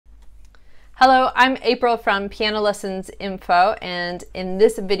Hello, I'm April from Piano Lessons Info, and in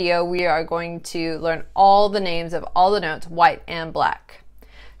this video we are going to learn all the names of all the notes, white and black.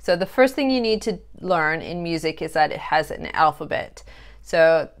 So the first thing you need to learn in music is that it has an alphabet.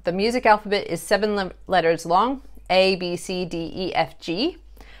 So the music alphabet is 7 letters long, A, B, C, D, E, F, G,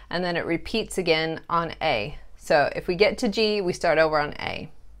 and then it repeats again on A. So if we get to G, we start over on A.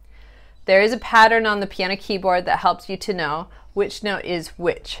 There is a pattern on the piano keyboard that helps you to know which note is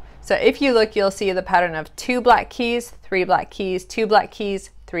which. So if you look, you'll see the pattern of 2 black keys, 3 black keys, 2 black keys,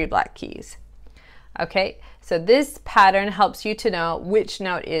 3 black keys. Okay, so this pattern helps you to know which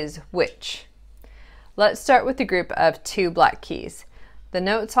note is which. Let's start with the group of 2 black keys. The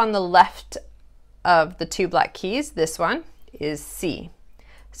notes on the left of the 2 black keys, this one, is C.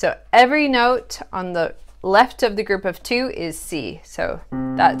 So every note on the left of the group of 2 is C. So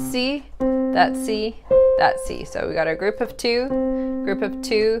that's C, that's C, that's C. So we got our group of 2, group of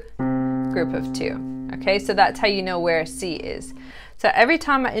 2, group of 2. Okay, so that's how you know where C is. So every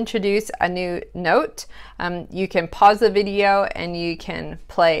time I introduce a new note, you can pause the video and you can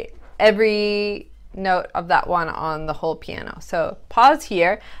play every note of that one on the whole piano. So pause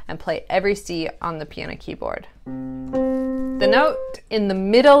here and play every C on the piano keyboard. The note in the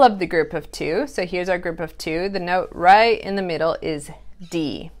middle of the group of 2, so here's our group of 2, the note right in the middle is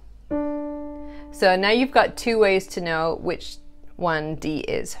D. So now you've got 2 ways to know which one D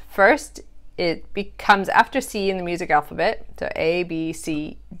is. First, it comes after C in the music alphabet, so A, B,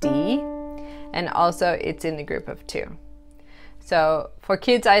 C, D, and also it's in the group of 2. So for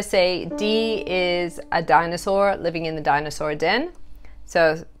kids, I say D is a dinosaur living in the dinosaur den.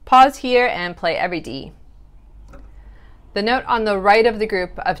 So pause here and play every D. The note on the right of the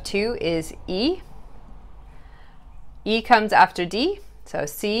group of 2 is E. E comes after D, so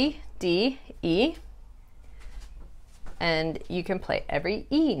C, D, E. And you can play every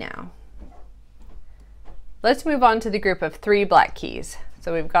E now. Let's move on to the group of 3 black keys.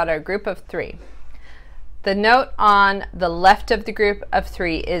 So we've got our group of 3. The note on the left of the group of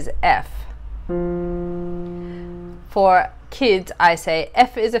 3 is F. For kids, I say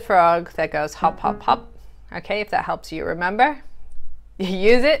F is a frog that goes hop, hop, hop. Okay, if that helps you remember,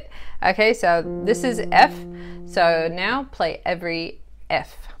 use it. Okay, so this is F. So now play every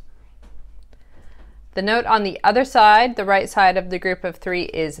F. The note on the other side, the right side of the group of 3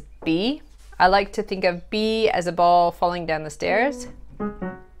 is B. I like to think of B as a ball falling down the stairs.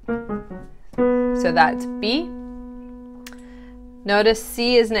 So that's B. Notice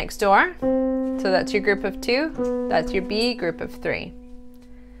C is next door. So that's your group of 2. That's your B, group of 3.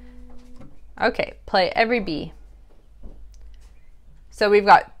 Okay, play every B. So we've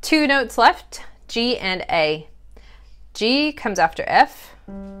got 2 notes left, G and A. G comes after F.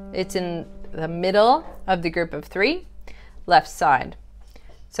 It's in the middle of the group of 3, left side.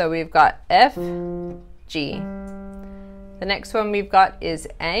 So we've got F, G. The next one we've got is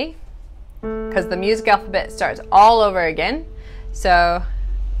A, because the music alphabet starts all over again. So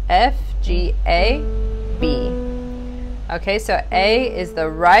F, G, A, B. Okay, so A is the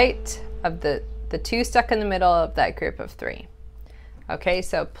right of the 2 stuck in the middle of that group of 3. Okay,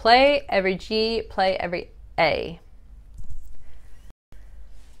 so play every G, play every A.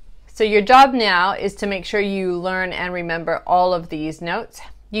 So your job now is to make sure you learn and remember all of these notes.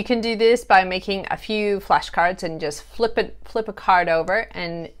 You can do this by making a few flashcards and just flip a card over,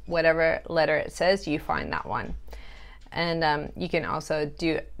 and whatever letter it says, you find that one. And you can also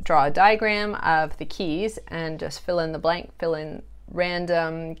draw a diagram of the keys and just fill in the blank, fill in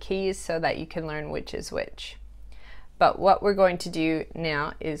random keys so that you can learn which is which. But what we're going to do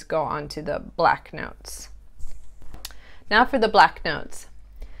now is go on to the black notes. Now for the black notes.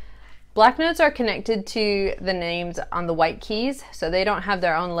 Black notes are connected to the names on the white keys, so they don't have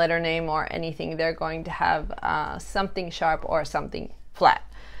their own letter name or anything. They're going to have something sharp or something flat.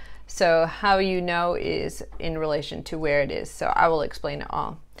 So how you know is in relation to where it is. So I will explain it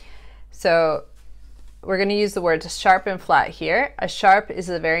all. So we're going to use the words sharp and flat here. A sharp is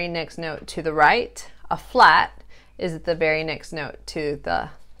the very next note to the right. A flat is the very next note to the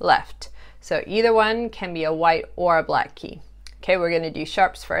left. So either one can be a white or a black key. Okay, we're going to do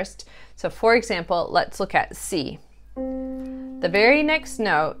sharps first. So for example, let's look at C. The very next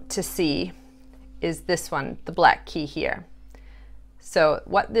note to C is this one, the black key here. So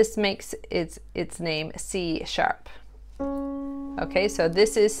what this makes is its name C sharp. Okay, so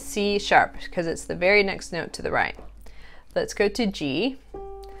this is C sharp because it's the very next note to the right. Let's go to G.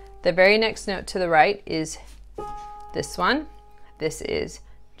 The very next note to the right is this one. This is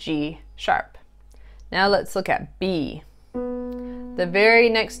G sharp. Now let's look at B. The very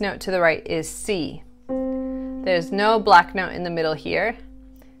next note to the right is C. There's no black note in the middle here,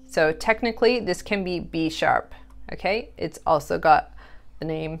 So technically this can be B sharp, okay? It's also got the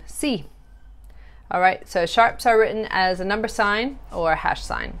name C. All right, so sharps are written as a number sign or a hash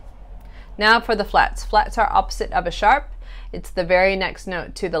sign. Now for the flats. Flats are opposite of a sharp. It's the very next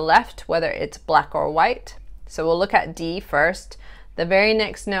note to the left, whether it's black or white. So we'll look at D first. The very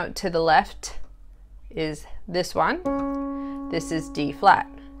next note to the left is this one. This is D flat.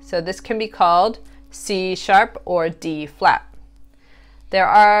 So this can be called C sharp or D flat. There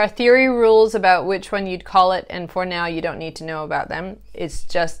are theory rules about which one you'd call it, and for now you don't need to know about them. It's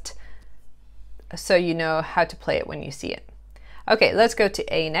just so you know how to play it when you see it. Okay, let's go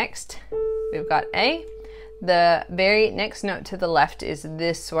to A next. We've got A. The very next note to the left is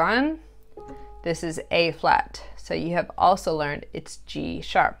this one. This is A flat. So you have also learned it's G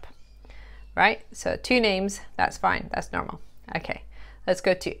sharp, right? So two names, that's fine, that's normal. Okay, let's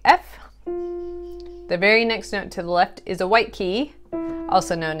go to F. The very next note to the left is a white key,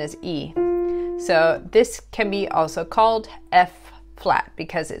 also known as E. So this can be also called F flat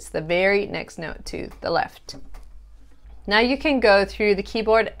because it's the very next note to the left. Now you can go through the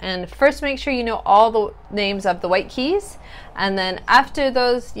keyboard and first make sure you know all the names of the white keys, and then after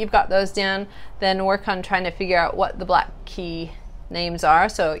those, you've got those down, then work on trying to figure out what the black key names are.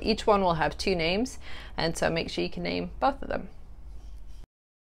 So each one will have two names, and so make sure you can name both of them.